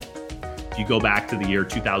If you go back to the year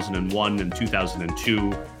 2001 and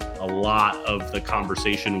 2002, a lot of the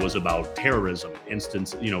conversation was about terrorism,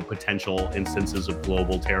 potential instances of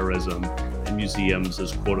global terrorism, and museums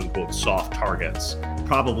as quote unquote soft targets.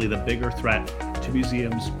 Probably the bigger threat to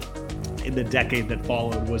museums in the decade that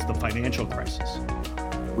followed was the financial crisis.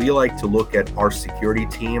 We like to look at our security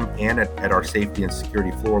team and at our safety and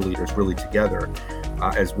security floor leaders really together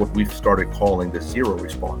as what we've started calling the zero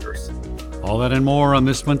responders. All that and more on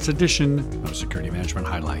this month's edition of Security Management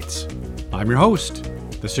Highlights. I'm your host,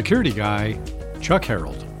 the security guy, Chuck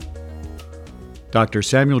Harold. Dr.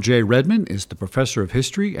 Samuel J. Redman is the professor of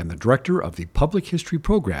history and the director of the Public History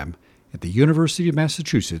Program at the University of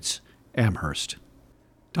Massachusetts, Amherst.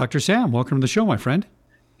 Dr. Sam, welcome to the show, my friend.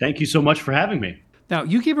 Thank you so much for having me. Now,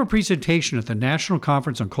 you gave a presentation at the National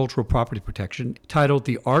Conference on Cultural Property Protection titled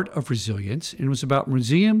The Art of Resilience, and it was about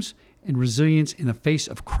museums and resilience in the face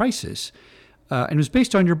of crisis. And it was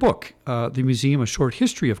based on your book, The Museum, A Short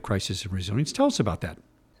History of Crisis and Resilience. Tell us about that.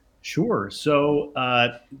 Sure. So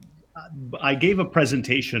I gave a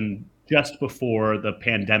presentation just before the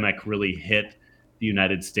pandemic really hit the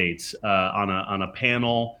United States on a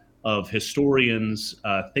panel of historians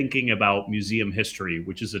thinking about museum history,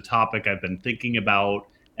 which is a topic I've been thinking about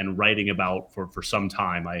and writing about for some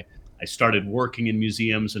time. I started working in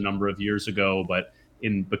museums a number of years ago, but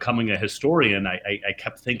in becoming a historian, I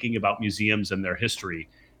kept thinking about museums and their history.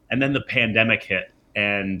 And then the pandemic hit.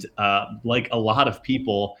 And like a lot of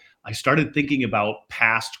people, I started thinking about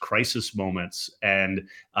past crisis moments and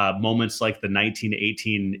moments like the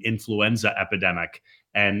 1918 influenza epidemic.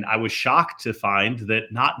 And I was shocked to find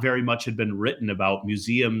that not very much had been written about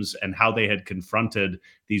museums and how they had confronted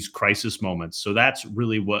these crisis moments. So that's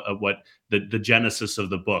really what the genesis of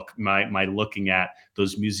the book, my looking at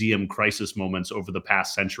those museum crisis moments over the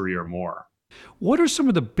past century or more. What are some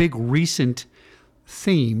of the big recent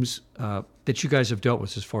themes that you guys have dealt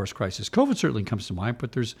with as far as crisis? COVID certainly comes to mind,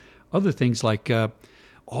 but there's other things like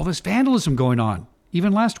all this vandalism going on.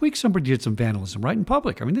 Even last week, somebody did some vandalism right in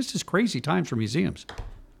public. I mean, this is crazy times for museums.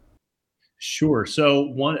 Sure.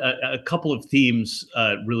 So a couple of themes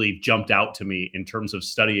really jumped out to me in terms of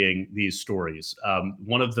studying these stories.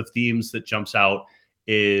 One of the themes that jumps out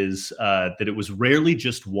is that it was rarely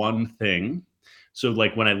just one thing. So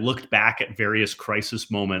like when I looked back at various crisis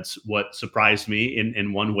moments, what surprised me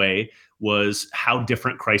in one way was how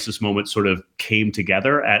different crisis moments sort of came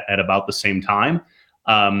together at about the same time.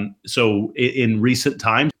 So in recent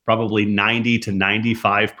times, probably 90 to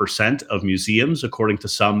 95% of museums, according to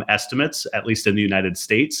some estimates, at least in the United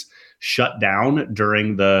States, shut down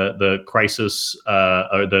during the crisis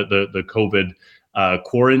or the COVID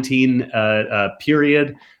quarantine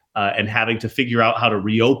period, and having to figure out how to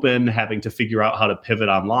reopen, having to figure out how to pivot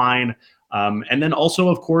online. And then also,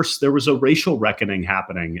 of course, there was a racial reckoning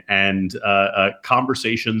happening and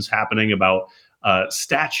conversations happening about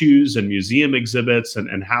statues and museum exhibits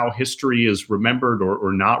and how history is remembered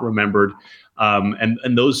or not remembered.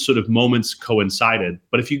 And those sort of moments coincided.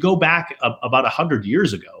 But if you go back about 100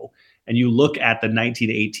 years ago and you look at the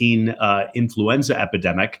 1918 influenza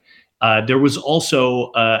epidemic, there was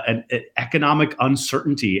also an economic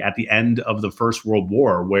uncertainty at the end of the First World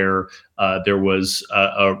War, where there was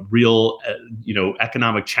a real,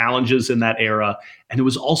 economic challenges in that era, and it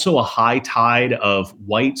was also a high tide of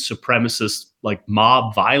white supremacist, like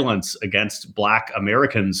mob violence against Black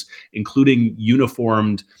Americans, including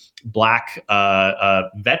uniformed Black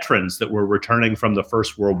veterans that were returning from the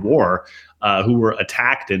First World War, who were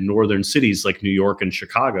attacked in northern cities like New York and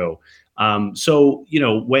Chicago. So,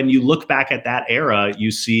 when you look back at that era,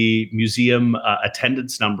 you see museum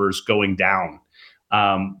attendance numbers going down.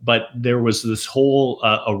 But there was this whole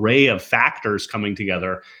array of factors coming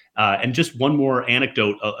together. And just one more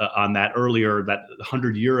anecdote on that earlier, that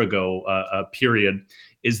 100-year ago period,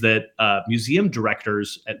 is that museum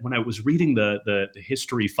directors, when I was reading the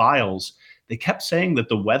history files, they kept saying that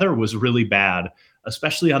the weather was really bad,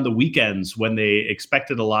 especially on the weekends when they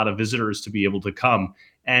expected a lot of visitors to be able to come.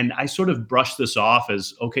 And I sort of brushed this off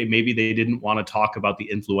as, okay, maybe they didn't want to talk about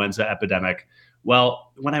the influenza epidemic.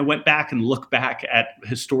 Well, when I went back and looked back at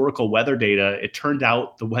historical weather data, it turned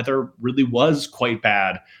out the weather really was quite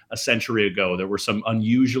bad a century ago. There were some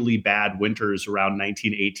unusually bad winters around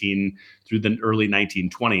 1918 through the early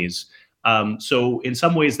 1920s. So in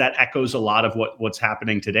some ways that echoes a lot of what's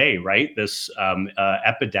happening today, right? This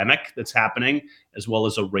epidemic that's happening, as well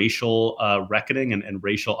as a racial reckoning and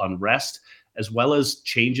racial unrest, as well as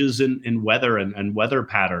changes in weather and weather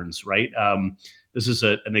patterns, right? This is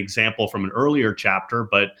an example from an earlier chapter,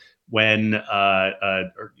 but when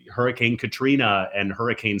Hurricane Katrina and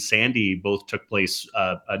Hurricane Sandy both took place,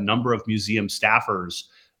 a number of museum staffers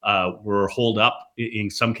were holed up in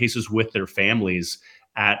some cases with their families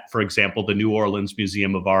at, for example, the New Orleans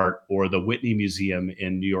Museum of Art or the Whitney Museum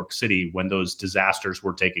in New York City when those disasters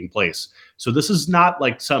were taking place. So this is not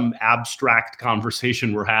like some abstract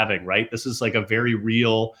conversation we're having, right? This is like a very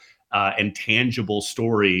real and tangible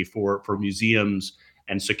story for museums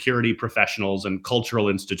and security professionals and cultural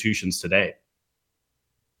institutions today.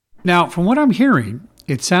 Now, from what I'm hearing,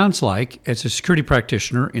 it sounds like, as a security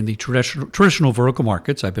practitioner in the traditional vertical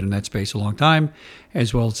markets, I've been in that space a long time,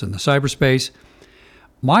 as well as in the cyberspace,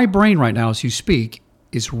 my brain right now, as you speak,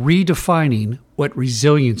 is redefining what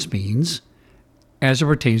resilience means as it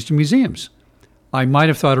pertains to museums. I might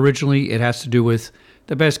have thought originally it has to do with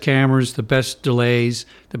the best cameras, the best delays,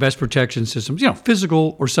 the best protection systems,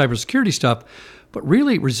 physical or cybersecurity stuff. But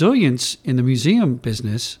really, resilience in the museum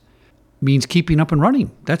business means keeping up and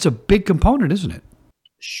running. That's a big component, isn't it?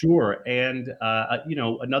 Sure. And,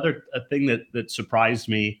 another thing that surprised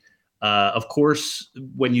me, of course,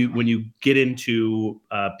 when you get into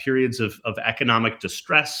periods of economic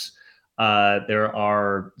distress, there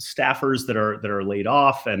are staffers that are laid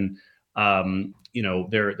off, and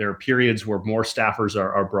there are periods where more staffers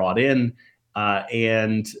are brought in,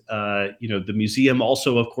 and the museum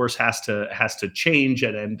also, of course, has to change,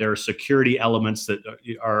 and there are security elements that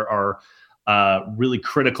are really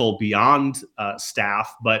critical beyond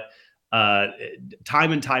staff, but.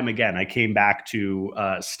 Time and time again, I came back to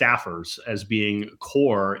staffers as being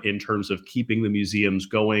core in terms of keeping the museums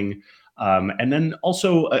going. And then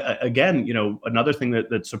also, again, another thing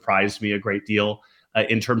that surprised me a great deal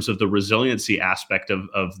in terms of the resiliency aspect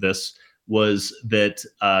of this was that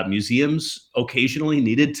museums occasionally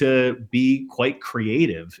needed to be quite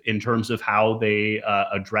creative in terms of how they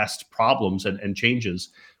addressed problems and changes.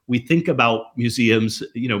 We think about museums,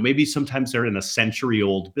 maybe sometimes they're in a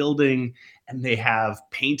century-old building and they have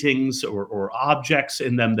paintings or objects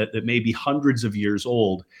in them that may be hundreds of years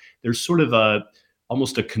old. There's sort of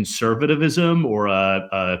almost a conservatism, or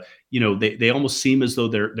they almost seem as though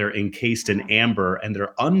they're encased in amber and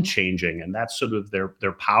they're unchanging, and that's sort of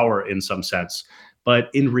their power in some sense. But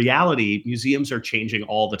in reality, museums are changing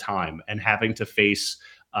all the time and having to face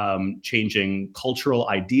changing cultural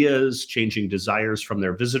ideas, changing desires from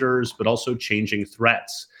their visitors, but also changing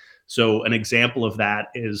threats. So an example of that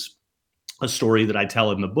is a story that I tell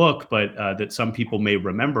in the book, but that some people may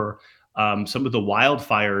remember. Some of the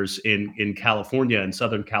wildfires in California, in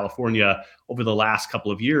Southern California, over the last couple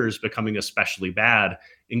of years becoming especially bad,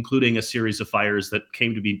 including a series of fires that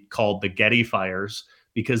came to be called the Getty fires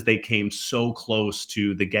because they came so close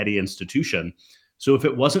to the Getty institution. So if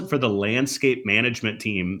it wasn't for the landscape management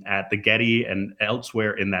team at the Getty and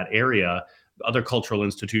elsewhere in that area, other cultural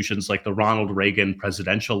institutions like the Ronald Reagan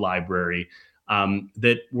Presidential Library,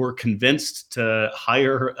 that were convinced to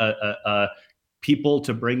hire people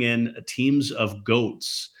to bring in teams of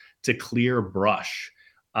goats to clear brush.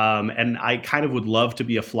 And I kind of would love to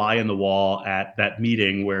be a fly in the wall at that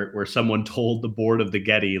meeting where someone told the board of the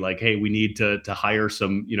Getty, like, hey, we need to hire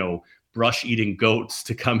some, brush eating goats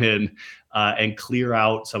to come in and clear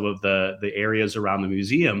out some of the areas around the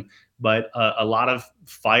museum. But a lot of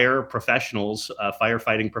firefighting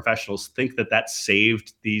professionals think that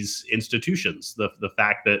saved these institutions. The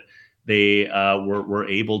fact that they were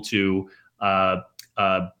able to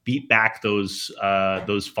beat back those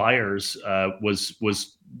fires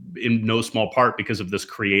was in no small part because of this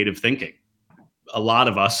creative thinking. A lot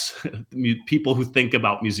of us, people who think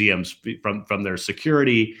about museums from their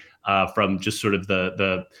security, from just sort of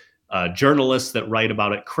the journalists that write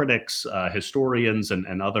about it, critics, historians,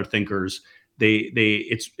 and other thinkers,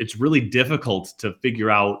 it's really difficult to figure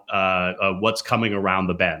out what's coming around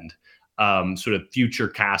the bend. Sort of future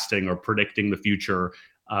casting or predicting the future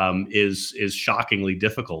is shockingly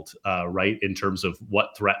difficult, right, in terms of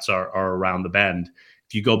what threats are around the bend.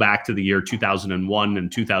 If you go back to the year 2001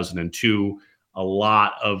 and 2002, a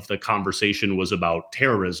lot of the conversation was about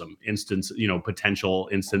terrorism, potential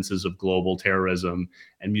instances of global terrorism,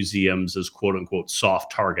 and museums as quote unquote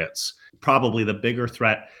soft targets. Probably the bigger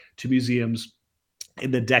threat to museums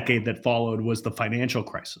in the decade that followed was the financial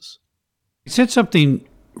crisis. You said something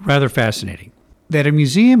rather fascinating, that a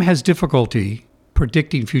museum has difficulty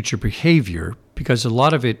predicting future behavior because a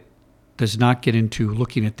lot of it does not get into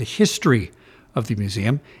looking at the history of the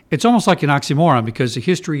museum. It's almost like an oxymoron because the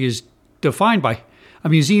history is a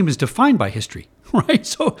museum is defined by history, right?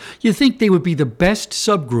 So you think they would be the best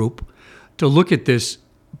subgroup to look at this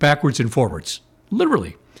backwards and forwards,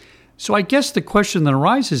 literally. So I guess the question that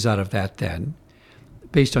arises out of that then,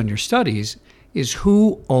 based on your studies, is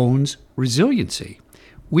who owns resiliency?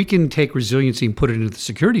 We can take resiliency and put it into the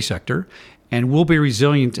security sector, and we'll be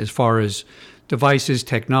resilient as far as devices,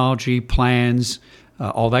 technology, plans,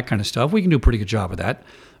 all that kind of stuff. We can do a pretty good job of that.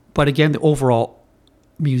 But again, the overall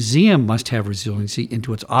museum must have resiliency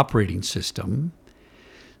into its operating system.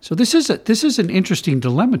 So this is an interesting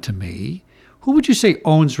dilemma to me. Who would you say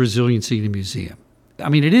owns resiliency in a museum? I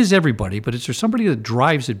mean, it is everybody, but is there somebody that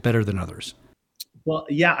drives it better than others? Well,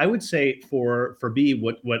 yeah, I would say for me,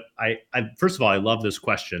 what I first of all, I love this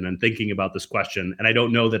question and thinking about this question, and I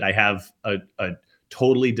don't know that I have a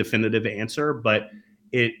totally definitive answer, but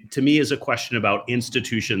it to me is a question about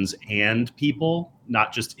institutions and people,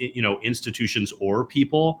 not just institutions or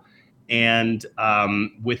people, and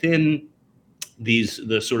within the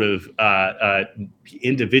sort of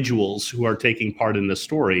individuals who are taking part in the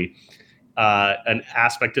story. An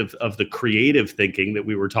aspect of the creative thinking that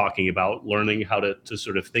we were talking about, learning how to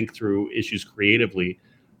sort of think through issues creatively,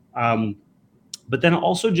 but then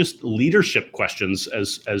also just leadership questions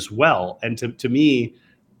as well. And to me,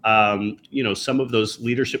 some of those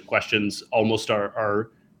leadership questions almost are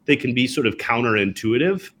they can be sort of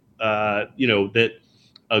counterintuitive. That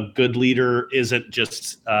a good leader isn't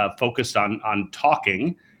just focused on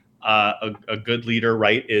talking. A good leader,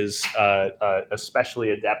 right, is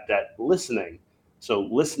especially adept at listening. So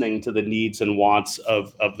listening to the needs and wants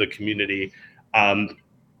of the community. And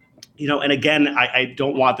again, I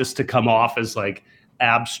don't want this to come off as like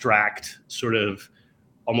abstract, sort of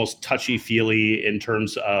almost touchy-feely in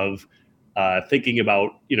terms of thinking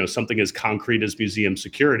about, something as concrete as museum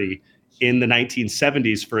security. In the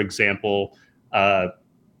 1970s, for example,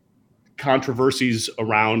 controversies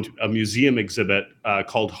around a museum exhibit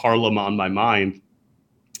called Harlem on My Mind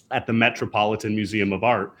at the Metropolitan Museum of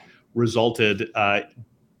Art resulted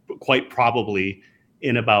quite probably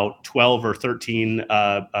in about 12 or 13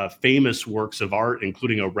 famous works of art,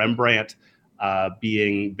 including a Rembrandt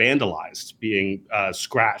being vandalized, being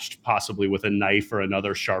scratched, possibly with a knife or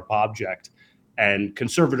another sharp object. And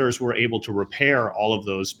conservators were able to repair all of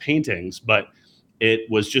those paintings, but it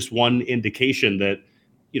was just one indication that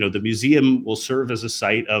the museum will serve as a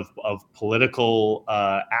site of political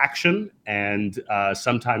action, and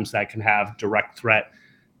sometimes that can have direct threat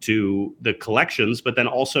to the collections. But then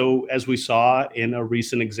also, as we saw in a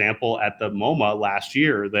recent example at the MoMA last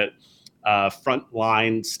year, that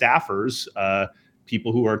frontline staffers,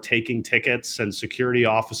 people who are taking tickets, and security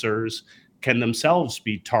officers can themselves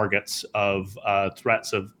be targets of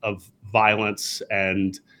threats of violence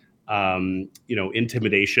and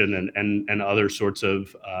intimidation and other sorts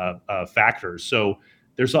of factors. So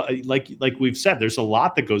there's like we've said, there's a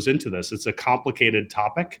lot that goes into this. It's a complicated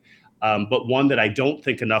topic, but one that I don't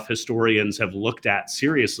think enough historians have looked at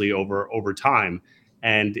seriously over time.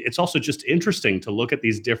 And it's also just interesting to look at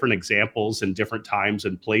these different examples in different times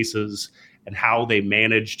and places, and how they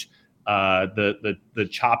managed the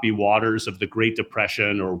choppy waters of the Great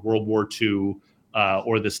Depression or World War II.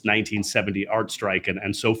 Or this 1970 art strike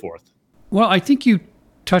and so forth. Well, I think you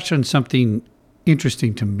touched on something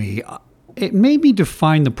interesting to me. It made me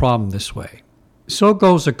define the problem this way. So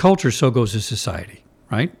goes a culture, so goes a society,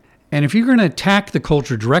 right? And if you're going to attack the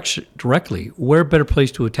culture directly, where better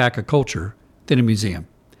place to attack a culture than a museum?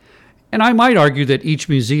 And I might argue that each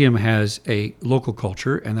museum has a local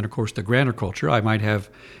culture, and then, of course, the grander culture. I might have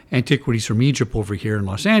antiquities from Egypt over here in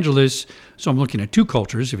Los Angeles, so I'm looking at two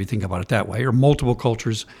cultures, if you think about it that way, or multiple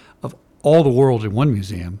cultures of all the world in one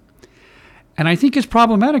museum. And I think it's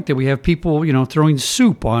problematic that we have people, throwing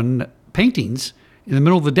soup on paintings in the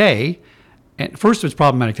middle of the day. And first, it's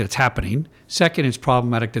problematic that it's happening. Second, it's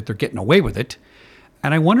problematic that they're getting away with it.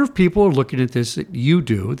 And I wonder if people are looking at this that you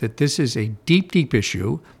do, that this is a deep, deep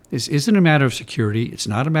issue. This isn't a matter of security. It's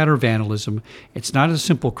not a matter of vandalism. It's not a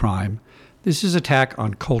simple crime. This is attack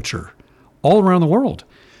on culture all around the world.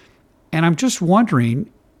 And I'm just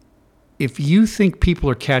wondering if you think people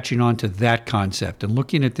are catching on to that concept and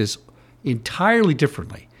looking at this entirely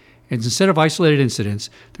differently. And instead of isolated incidents,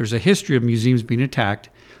 there's a history of museums being attacked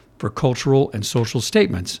for cultural and social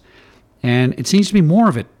statements. And it seems to be more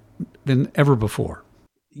of it than ever before.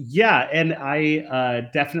 Yeah, and I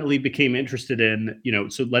definitely became interested in,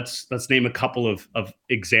 so let's name a couple of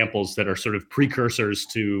examples that are sort of precursors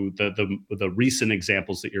to the recent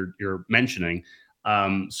examples that you're mentioning.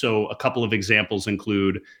 So a couple of examples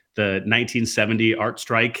include the 1970 art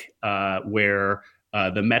strike, where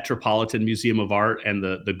the Metropolitan Museum of Art and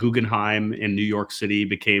the Guggenheim in New York City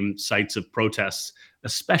became sites of protests,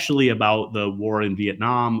 especially about the war in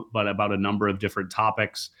Vietnam, but about a number of different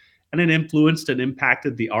topics. And it influenced and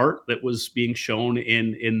impacted the art that was being shown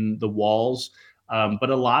in the walls. But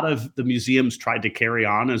a lot of the museums tried to carry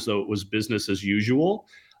on as though it was business as usual.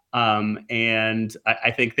 And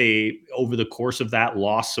I think they, over the course of that,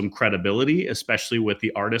 lost some credibility, especially with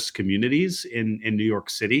the artist communities in New York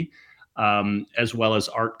City, as well as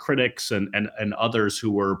art critics and others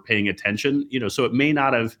who were paying attention. So it may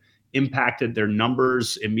not have impacted their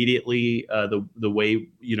numbers immediately the way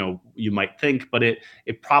you might think, but it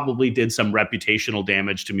probably did some reputational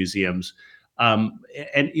damage to museums. And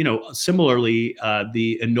similarly,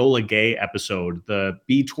 the Enola Gay episode, the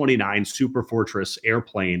B-29 Superfortress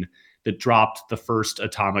airplane that dropped the first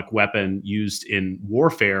atomic weapon used in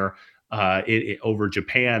warfare over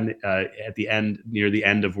Japan near the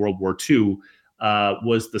end of World War II,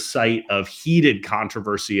 was the site of heated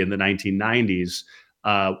controversy in the 1990s,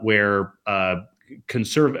 where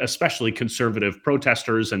especially conservative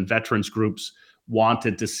protesters and veterans groups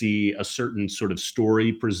wanted to see a certain sort of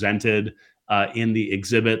story presented in the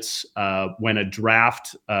exhibits. When a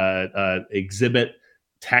draft exhibit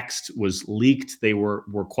text was leaked, they were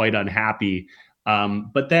quite unhappy.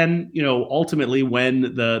 But then, ultimately, when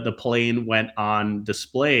the plane went on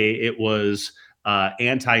display, it was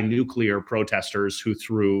anti-nuclear protesters who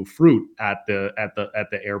threw fruit at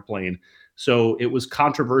the airplane. So it was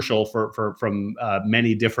controversial from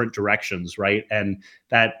many different directions, right? And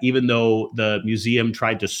that even though the museum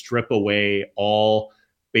tried to strip away all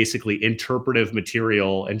basically interpretive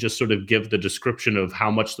material and just sort of give the description of how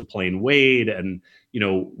much the plane weighed and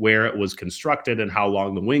where it was constructed and how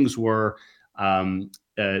long the wings were,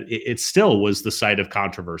 it still was the site of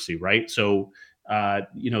controversy, right? So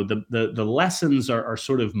the lessons are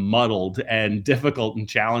sort of muddled and difficult and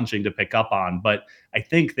challenging to pick up on, but I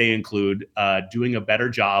think they include doing a better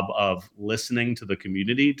job of listening to the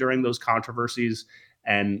community during those controversies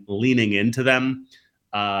and leaning into them.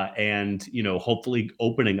 And hopefully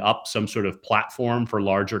opening up some sort of platform for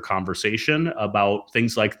larger conversation about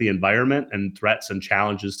things like the environment and threats and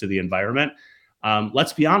challenges to the environment.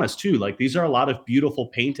 Let's be honest too, like these are a lot of beautiful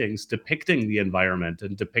paintings depicting the environment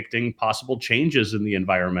and depicting possible changes in the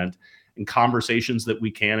environment and conversations that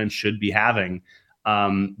we can and should be having.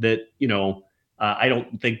 I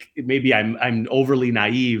don't think, maybe I'm overly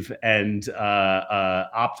naive and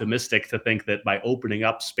optimistic to think that by opening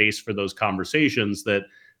up space for those conversations, that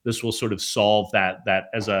this will sort of solve that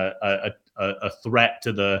as a threat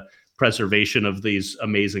to the preservation of these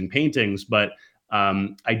amazing paintings. But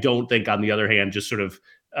I don't think, on the other hand, just sort of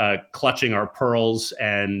clutching our pearls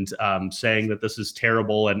and saying that this is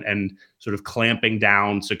terrible and sort of clamping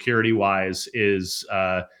down security wise is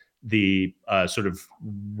the sort of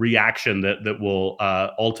reaction that will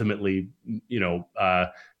ultimately,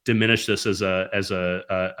 diminish this as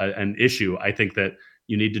an issue. I think that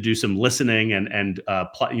you need to do some listening and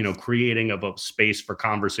creating of a space for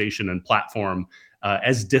conversation and platform,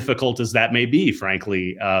 as difficult as that may be,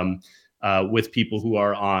 frankly, with people who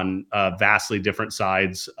are on vastly different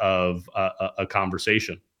sides of a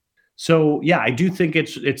conversation. So yeah, I do think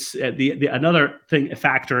it's the another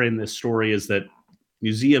factor in this story is that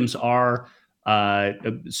museums are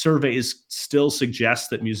surveys still suggest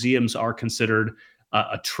that museums are considered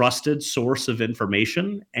a trusted source of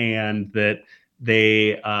information, and that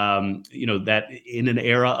they that in an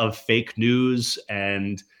era of fake news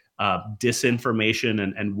and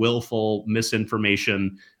disinformation and willful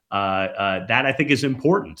misinformation, that I think is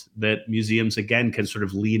important, that museums again can sort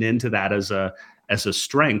of lean into that as a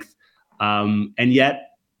strength. And yet,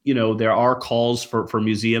 there are calls for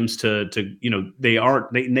museums to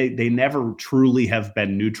they never truly have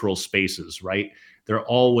been neutral spaces, right? They're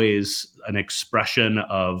always an expression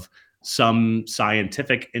of some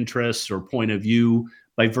scientific interests or point of view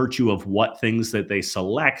by virtue of what things that they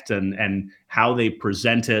select and how they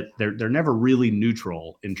present it. They're never really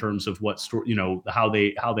neutral in terms of how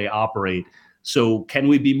they operate. So can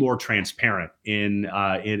we be more transparent in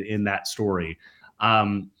that story?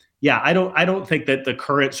 Yeah, I don't think that the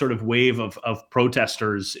current sort of wave of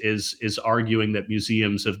protesters is arguing that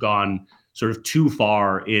museums have gone sort of too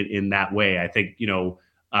far in that way. I think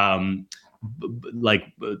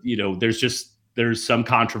there's some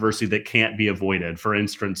controversy that can't be avoided. For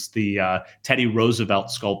instance, the Teddy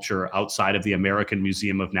Roosevelt sculpture outside of the American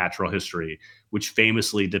Museum of Natural History, which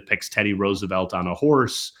famously depicts Teddy Roosevelt on a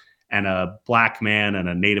horse and a black man and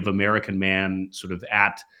a Native American man sort of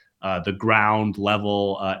at the ground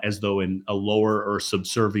level, as though in a lower or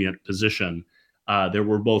subservient position. There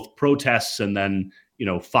were both protests and then,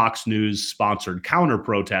 Fox News sponsored counter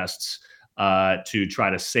protests to try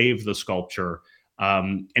to save the sculpture.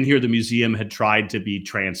 And here the museum had tried to be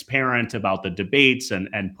transparent about the debates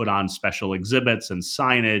and put on special exhibits and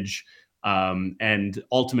signage. And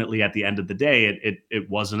ultimately, at the end of the day, it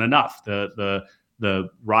wasn't enough. The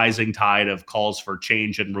rising tide of calls for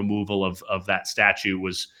change and removal of that statue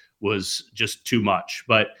was was just too much.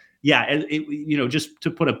 But yeah, just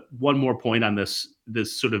to put one more point on this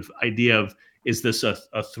sort of idea of, is this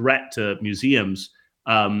a threat to museums?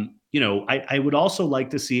 I would also like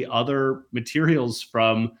to see other materials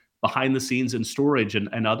from behind the scenes in storage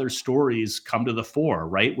and other stories come to the fore,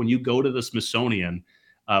 right? When you go to the Smithsonian,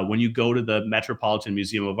 when you go to the Metropolitan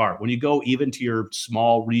Museum of Art, when you go even to your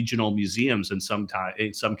small regional museums, in some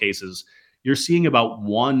cases, you're seeing about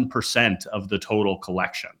 1% of the total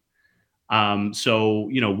collection. So,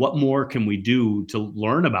 what more can we do to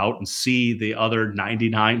learn about and see the other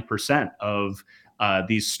 99% of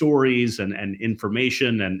these stories and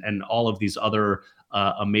information and all of these other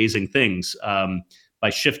amazing things, by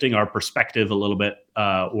shifting our perspective a little bit,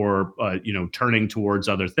 or turning towards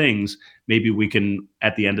other things? Maybe we can,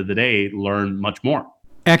 at the end of the day, learn much more.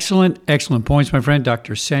 Excellent points, my friend.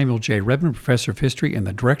 Dr. Samuel J. Redman, Professor of History and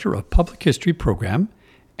the Director of Public History Program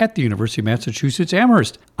at the University of Massachusetts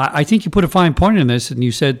Amherst. I think you put a fine point in this, and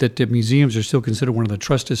you said that the museums are still considered one of the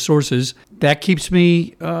trusted sources. That keeps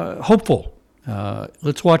me hopeful.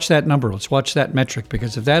 Let's watch that number. Let's watch that metric,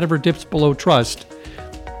 because if that ever dips below trust,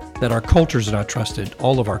 that our cultures are not trusted,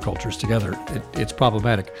 all of our cultures together, it's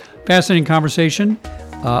problematic. Fascinating conversation.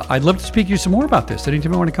 I'd love to speak to you some more about this.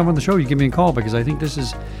 Anytime you want to come on the show, you give me a call, because I think this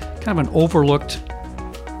is kind of an overlooked,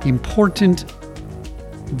 important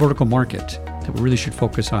vertical market that we really should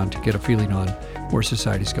focus on to get a feeling on where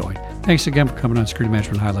society's going. Thanks again for coming on Security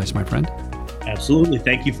Management Highlights, my friend. Absolutely.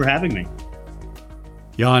 Thank you for having me.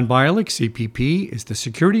 Jan Bielik, CPP, is the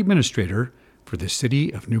Security Administrator for the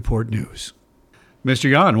City of Newport News.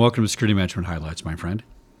 Mr. Jan, welcome to Security Management Highlights, my friend.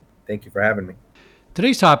 Thank you for having me.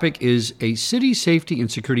 Today's topic is a city safety and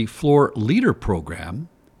security floor leader program,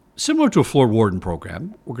 similar to a floor warden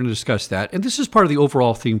program. We're going to discuss that. And this is part of the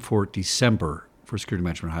overall theme for December for Security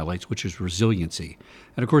Management Highlights, which is resiliency.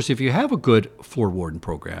 And of course, if you have a good floor warden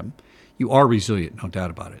program, you are resilient, no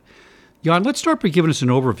doubt about it. Jan, let's start by giving us an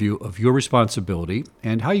overview of your responsibility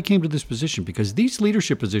and how you came to this position, because these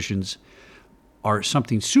leadership positions are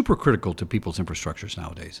something super critical to people's infrastructures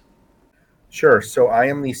nowadays. Sure. So I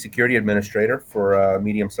am the security administrator for a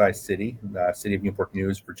medium-sized city, the city of Newport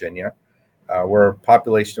News, Virginia. We're a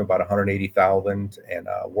population of about 180,000 and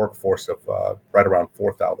a workforce of right around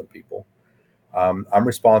 4,000 people. I'm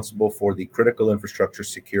responsible for the critical infrastructure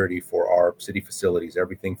security for our city facilities,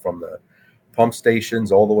 everything from the pump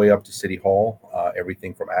stations all the way up to City Hall,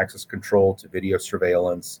 everything from access control to video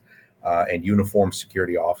surveillance and uniformed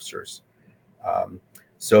security officers.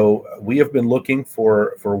 So we have been looking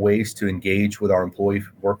for ways to engage with our employee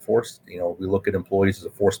workforce. We look at employees as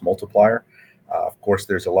a force multiplier. Of course,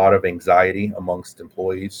 there's a lot of anxiety amongst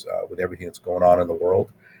employees with everything that's going on in the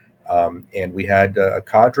world. And we had a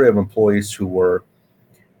cadre of employees who were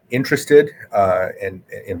interested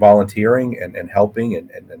in volunteering and helping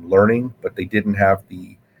and learning, but they didn't have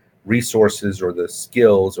the resources or the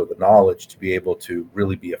skills or the knowledge to be able to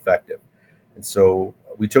really be effective. And so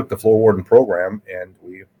we took the floor warden program and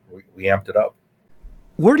we amped it up.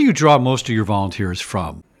 Where do you draw most of your volunteers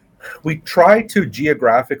from? We try to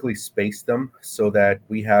geographically space them so that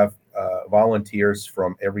we have volunteers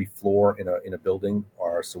from every floor in a building,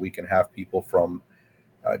 or so we can have people from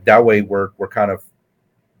that way we're kind of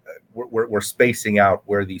we're spacing out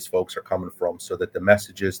where these folks are coming from, so that the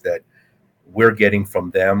messages that we're getting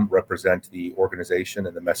from them represent the organization,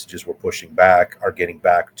 and the messages we're pushing back are getting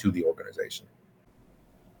back to the organization.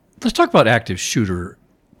 Let's talk about active shooter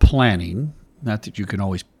planning. Not that you can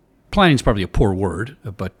always, planning is probably a poor word,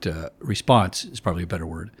 but response is probably a better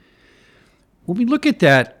word. When we look at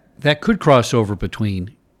that, that could cross over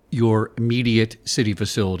between your immediate city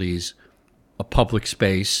facilities, a public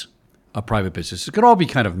space, a private business. It could all be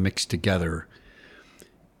kind of mixed together.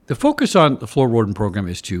 The focus on the floor warden program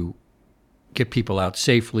is to get people out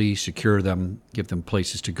safely, secure them, give them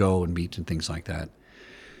places to go and meet and things like that.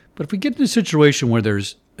 But if we get in a situation where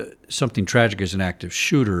there's something tragic as an active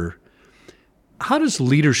shooter, how does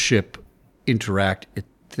leadership interact at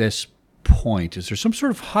this point? Is there some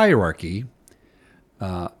sort of hierarchy?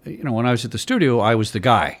 When I was at the studio, I was the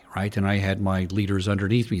guy, right? And I had my leaders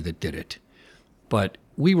underneath me that did it. But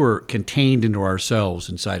we were contained into ourselves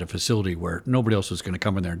inside a facility where nobody else was going to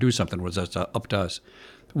come in there and do something. It was up to us.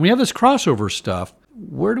 When we have this crossover stuff,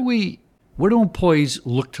 where do employees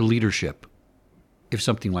look to leadership if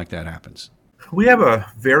something like that happens? We have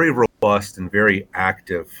a very robust and very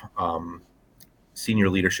active senior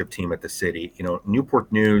leadership team at the city.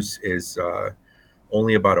 Newport News is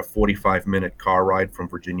only about a 45-minute car ride from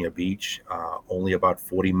Virginia Beach, only about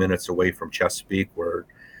 40 minutes away from Chesapeake, where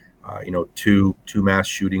two mass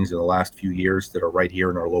shootings in the last few years that are right here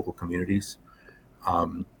in our local communities.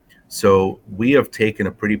 So we have taken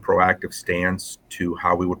a pretty proactive stance to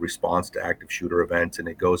how we would respond to active shooter events, and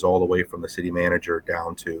it goes all the way from the city manager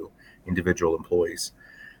down to individual employees.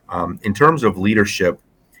 In terms of leadership,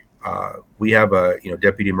 we have a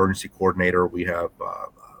deputy emergency coordinator, we have a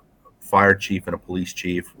fire chief and a police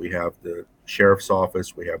chief, we have the sheriff's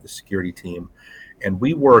office, we have the security team, and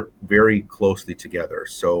we work very closely together.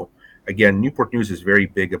 So again, Newport News is very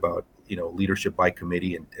big about leadership by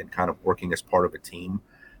committee and kind of working as part of a team.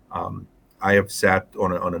 I have sat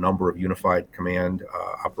on a number of unified command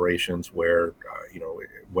operations where,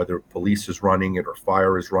 whether police is running it or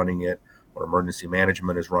fire is running it or emergency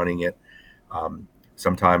management is running it.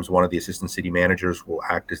 Sometimes one of the assistant city managers will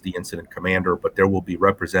act as the incident commander, but there will be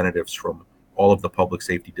representatives from all of the public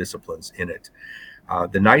safety disciplines in it.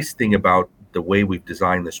 The nice thing about the way we've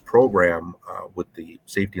designed this program with the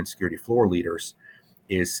safety and security floor leaders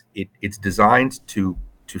is it's designed to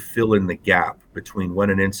fill in the gap between when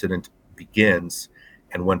an incident begins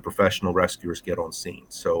and when professional rescuers get on scene.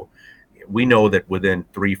 So we know that within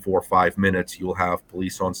 3, 4, 5 minutes, you'll have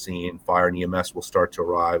police on scene, fire and EMS will start to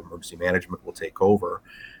arrive, emergency management will take over.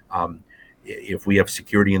 If we have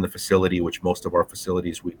security in the facility, which most of our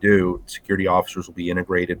facilities we do, security officers will be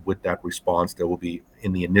integrated with that response. There will be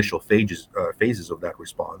in the initial phases of that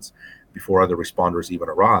response before other responders even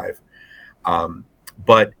arrive.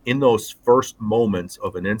 But in those first moments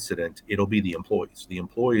of an incident, it'll be the employees. The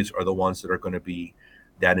employees are the ones that are going to be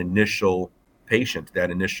that initial patient, that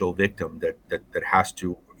initial victim that has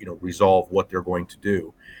to resolve what they're going to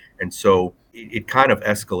do. And so it kind of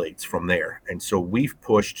escalates from there. And so we've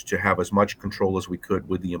pushed to have as much control as we could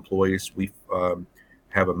with the employees. We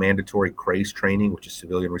have a mandatory CRACE training, which is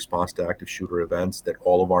civilian response to active shooter events, that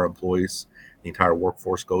all of our employees, the entire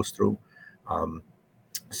workforce, goes through.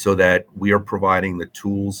 So that we are providing the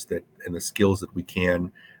tools and the skills that we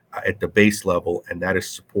can at the base level, and that is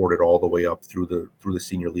supported all the way up through the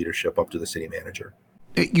senior leadership up to the city manager.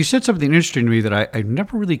 You said something interesting to me that I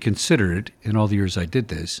never really considered in all the years I did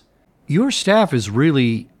this. Your staff is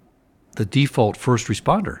really the default first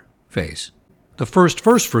responder phase. The first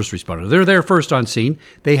responder. They're there first on scene.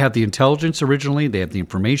 They have the intelligence originally. They have the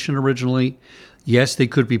information originally. Yes, they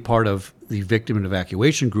could be part of the victim and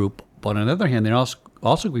evacuation group, but on the other hand, they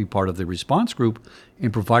also be part of the response group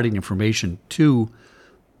in providing information to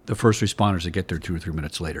the first responders that get there 2 or 3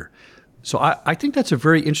 minutes later. So I think that's a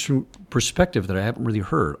very interesting perspective that I haven't really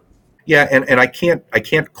heard. Yeah, and I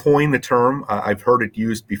can't coin the term. I've heard it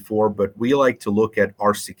used before, but we like to look at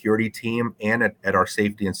our security team and at our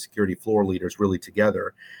safety and security floor leaders really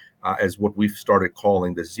together as what we've started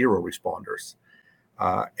calling the zero responders.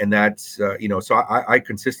 And that's, so I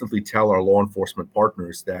consistently tell our law enforcement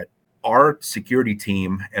partners that our security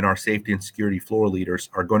team and our safety and security floor leaders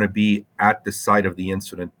are going to be at the site of the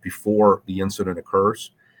incident before the incident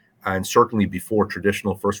occurs, and certainly before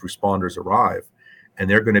traditional first responders arrive. And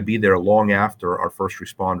they're going to be there long after our first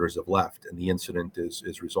responders have left and the incident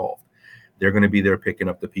is resolved. They're going to be there picking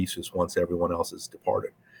up the pieces once everyone else has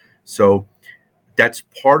departed. So that's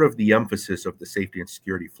part of the emphasis of the safety and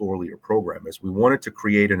security floor leader program, is we wanted to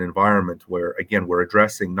create an environment where, again, we're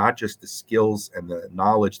addressing not just the skills and the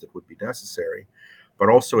knowledge that would be necessary, but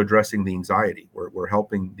also addressing the anxiety. We're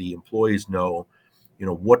helping the employees know,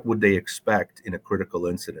 what would they expect in a critical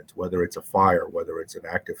incident, whether it's a fire, whether it's an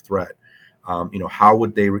active threat. How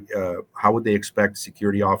would they expect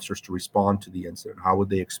security officers to respond to the incident? How would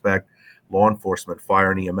they expect law enforcement,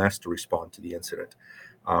 fire and EMS to respond to the incident?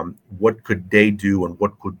 What could they do, and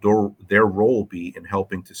what could their role be in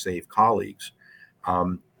helping to save colleagues?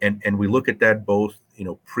 And we look at that both,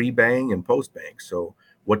 pre-bang and post-bang. So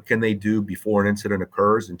what can they do before an incident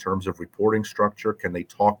occurs in terms of reporting structure? Can they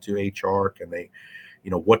talk to HR? Can they,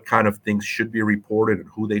 what kind of things should be reported and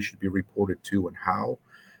who they should be reported to and how?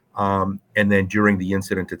 And then during the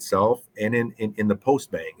incident itself, and in the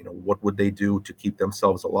post-bang, what would they do to keep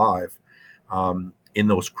themselves alive in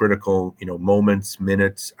those critical, moments,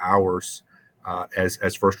 minutes, hours,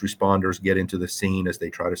 as first responders get into the scene, as they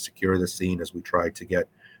try to secure the scene, as we try to get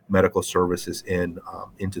medical services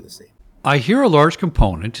into the scene. I hear a large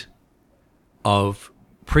component of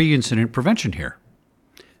pre-incident prevention here.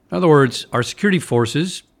 In other words, our security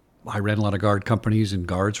forces, I ran a lot of guard companies and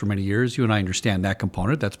guards for many years. You and I understand that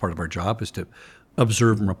component. That's part of our job, is to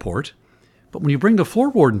observe and report. But when you bring the floor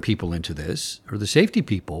warden people into this, or the safety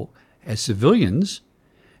people, as civilians,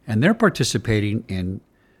 and they're participating in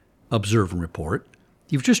observe and report,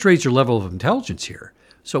 you've just raised your level of intelligence here.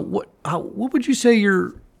 So what would you say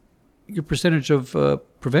your percentage of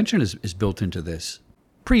prevention is built into this?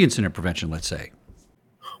 Pre-incident prevention, let's say.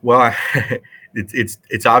 Well,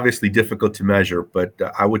 it's obviously difficult to measure, but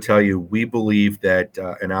I would tell you we believe that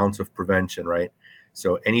an ounce of prevention, right?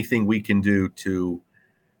 So anything we can do to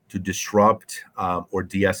disrupt or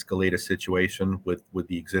de-escalate a situation with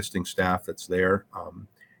the existing staff that's there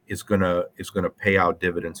is gonna pay out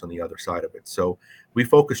dividends on the other side of it. So we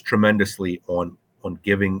focus tremendously on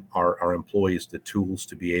giving our employees the tools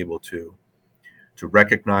to be able to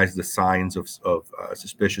recognize the signs of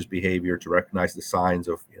suspicious behavior, to recognize the signs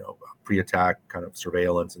of pre-attack kind of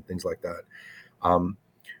surveillance and things like that.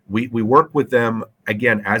 We work with them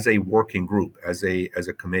again as a working group, as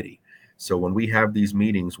a committee. So when we have these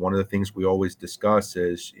meetings, one of the things we always discuss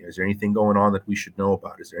is there anything going on that we should know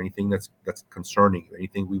about? Is there anything that's concerning?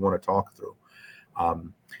 Anything we want to talk through?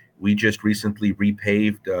 We just recently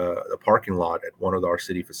repaved the parking lot at one of our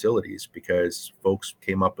city facilities because folks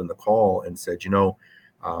came up in the call and said,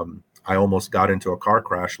 I almost got into a car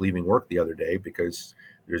crash leaving work the other day because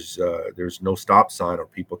there's no stop sign or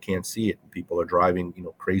people can't see it. People are driving,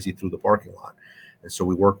 crazy through the parking lot. And so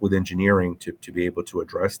we work with engineering to be able to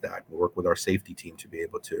address that. We work with our safety team to be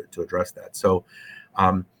able to address that. So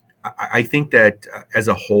I think that as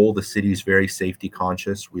a whole, the city is very safety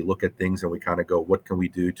conscious. We look at things and we kind of go, what can we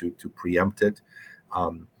do to preempt it?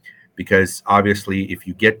 Because obviously, if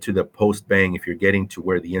you get to the post-bang, if you're getting to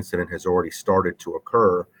where the incident has already started to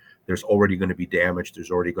occur, there's already going to be damage.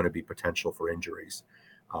 There's already going to be potential for injuries.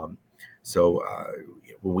 So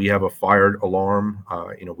when we have a fired alarm,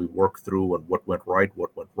 we work through and what went right,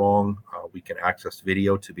 what went wrong. We can access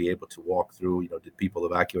video to be able to walk through, did people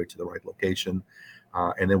evacuate to the right location?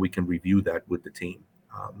 And then we can review that with the team.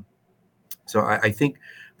 So I think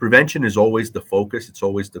prevention is always the focus. It's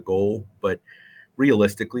always the goal. But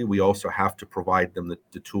realistically, we also have to provide them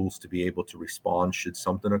the tools to be able to respond should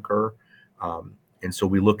something occur. And so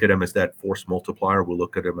we look at them as that force multiplier. We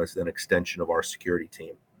look at them as an extension of our security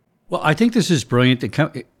team. Well, I think this is brilliant.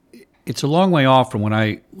 It's a long way off from when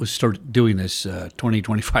I started doing this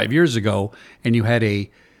 25 years ago, and you had a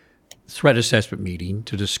threat assessment meeting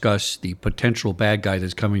to discuss the potential bad guy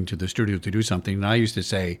that's coming to the studio to do something. And I used to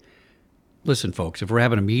say, listen, folks, if we're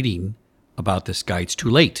having a meeting about this guy, it's too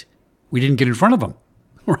late. We didn't get in front of him,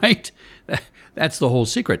 right? That's the whole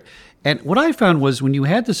secret. And what I found was when you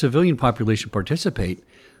had the civilian population participate,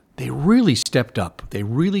 they really stepped up. They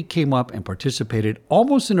really came up and participated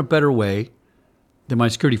almost in a better way than my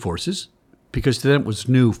security forces because to them it was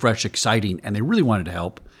new, fresh, exciting, and they really wanted to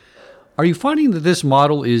help. Are you finding that this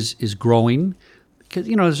model is growing? Because,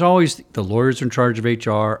 there's always the lawyers are in charge of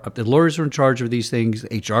HR. The lawyers are in charge of these things.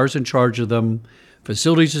 HR is in charge of them.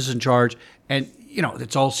 Facilities is in charge. And,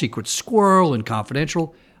 it's all secret squirrel and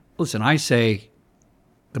confidential. Listen, I say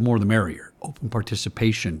the more the merrier. Open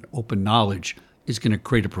participation, open knowledge is going to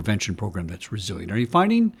create a prevention program that's resilient. Are you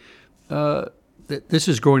finding that this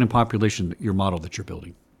is growing in population, your model that you're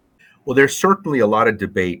building? Well, there's certainly a lot of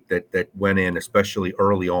debate that went in, especially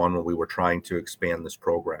early on when we were trying to expand this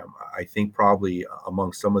program. I think probably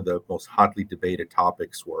among some of the most hotly debated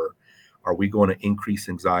topics were, are we going to increase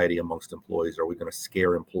anxiety amongst employees? Are we going to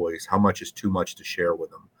scare employees? How much is too much to share with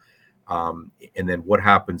them? And then what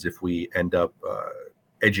happens if we end up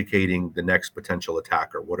educating the next potential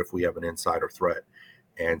attacker? What if we have an insider threat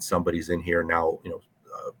and somebody's in here now,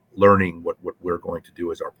 learning what we're going to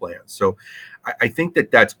do as our plan? So I think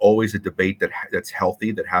that's always a debate that's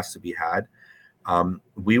healthy, that has to be had.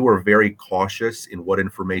 We were very cautious in what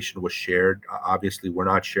information was shared. Obviously, we're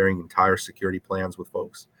not sharing entire security plans with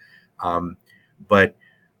folks. But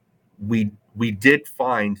we did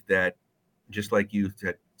find that, just like you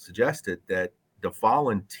had suggested, that the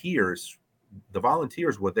volunteers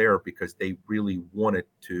were there because they really wanted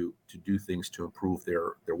to do things to improve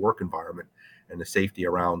their work environment and the safety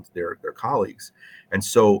around their colleagues. And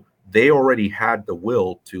so they already had the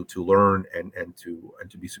will to learn and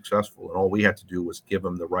to be successful. And all we had to do was give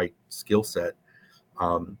them the right skill set,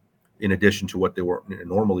 in addition to what they were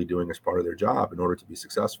normally doing as part of their job in order to be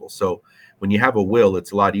successful. So when you have a will,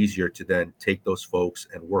 it's a lot easier to then take those folks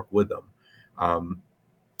and work with them.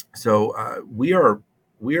 So we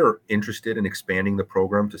are interested in expanding the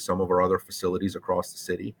program to some of our other facilities across the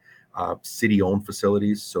city, city-owned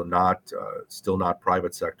facilities, so still not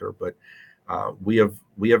private sector, but we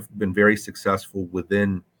have been very successful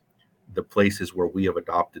within the places where we have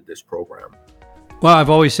adopted this program. Well,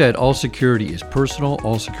 I've always said all security is personal,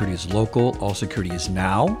 all security is local, all security is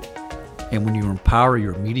now. And when you empower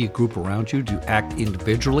your immediate group around you to act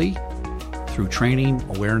individually through training,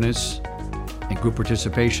 awareness, and group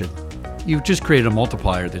participation, you've just created a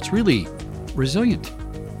multiplier that's really resilient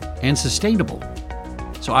and sustainable.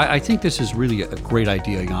 So I think this is really a great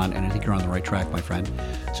idea, Jan, and I think you're on the right track, my friend.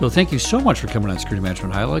 So thank you so much for coming on Security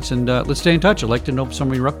Management Highlights, and let's stay in touch. I'd like to know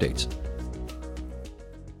some of your updates.